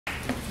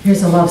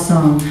Here's a love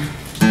song.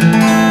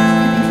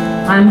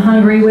 I'm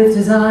hungry with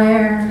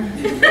desire.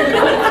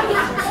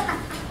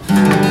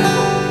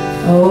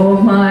 Oh,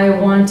 my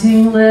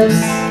wanting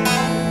lips.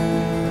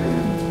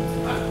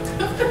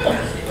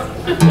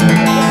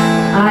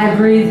 I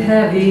breathe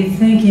heavy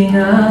thinking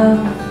of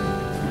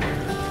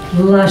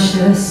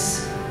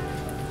luscious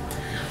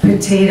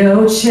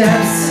potato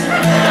chips.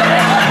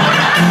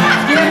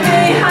 Give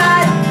me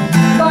hot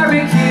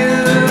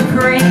barbecue,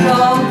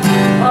 crinkle,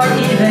 or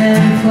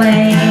even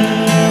plain.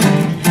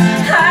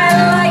 I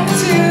like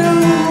to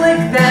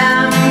lick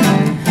them,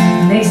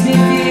 makes me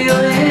feel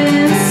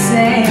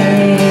insane.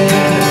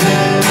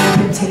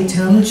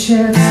 Potato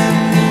chips.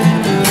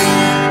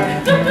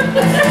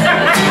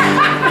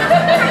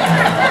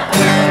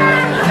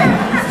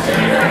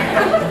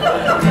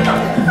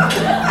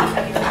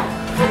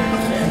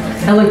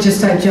 I look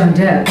just like Joan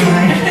Jett,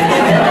 right?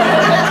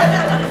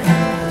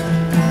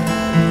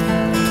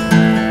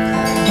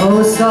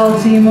 Oh,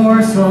 salty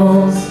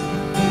morsels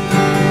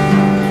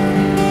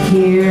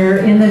here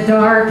in the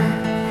dark.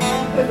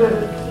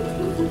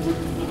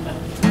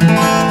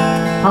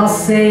 I'll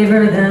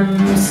savor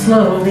them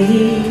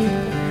slowly.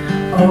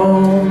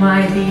 Oh,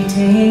 my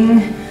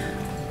beating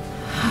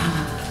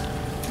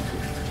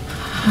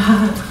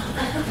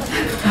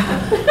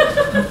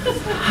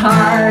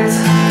heart.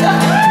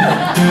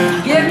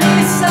 Give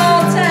me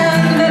salt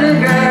and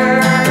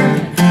vinegar,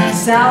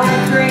 sour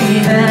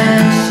cream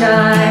and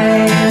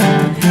chive.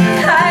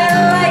 I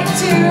like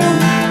to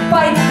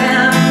bite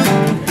them,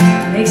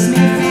 makes me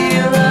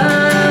feel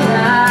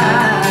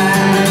alive.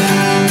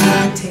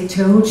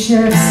 Potato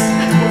chips.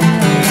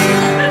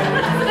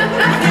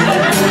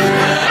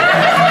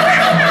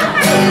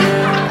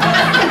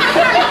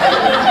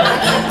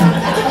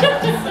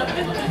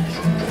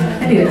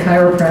 I need a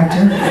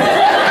chiropractor.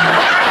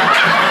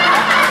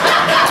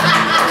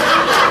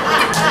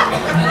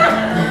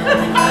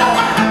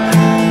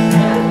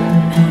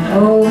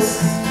 Oh,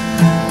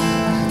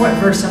 what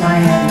verse am I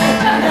in?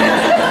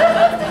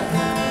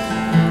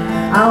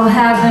 I'll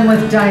have them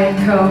with Diet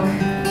Coke,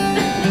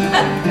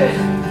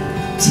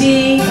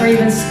 tea, or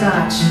even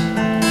scotch.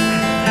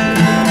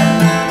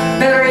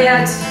 Better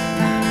yet,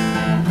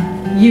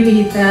 you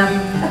eat them,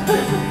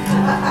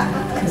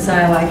 because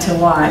I like to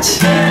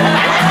watch.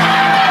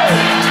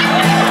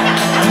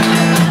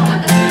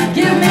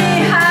 Give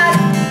me hot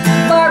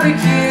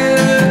barbecue,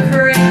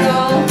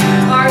 crinkle,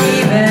 or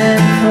even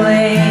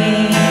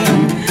plain.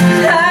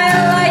 I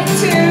like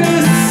to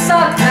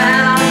suck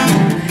them,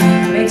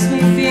 makes me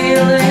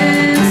feel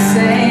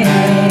insane.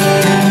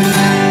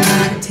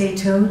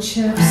 Potato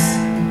chips.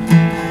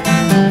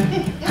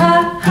 Ha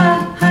ha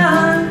ha,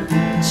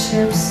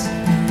 chips.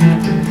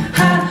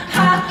 Ha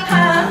ha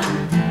ha,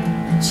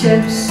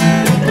 chips.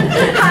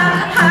 Ha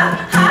ha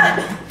ha,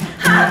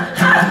 ha ha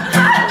ha,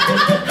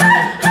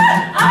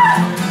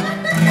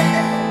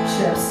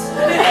 chips.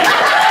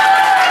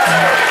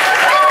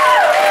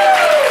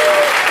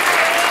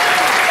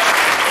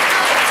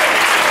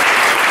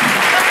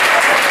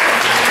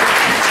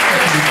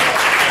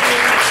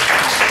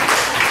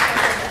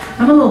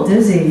 I'm a little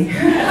dizzy. It's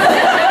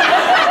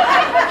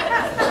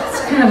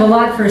kind of a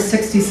lot for a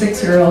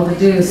 66-year-old to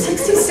do.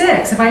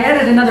 66! If I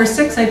added another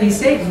 6, I'd be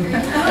Satan.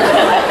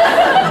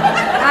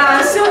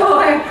 So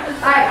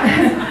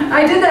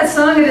I did that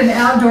song at an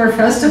outdoor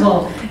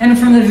festival, and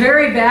from the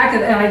very back,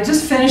 I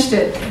just finished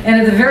it, and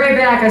at the very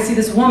back I see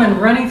this woman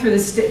running through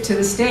to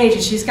the stage,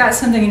 and she's got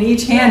something in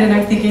each hand, and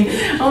I'm thinking,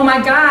 oh my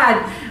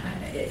God,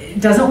 it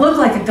doesn't look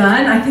like a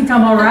gun, I think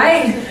I'm all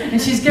right. And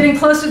she's getting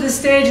close to the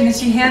stage, and then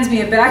she hands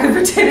me a bag of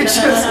potato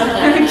chips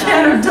and a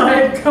can of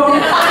Diet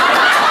Coke.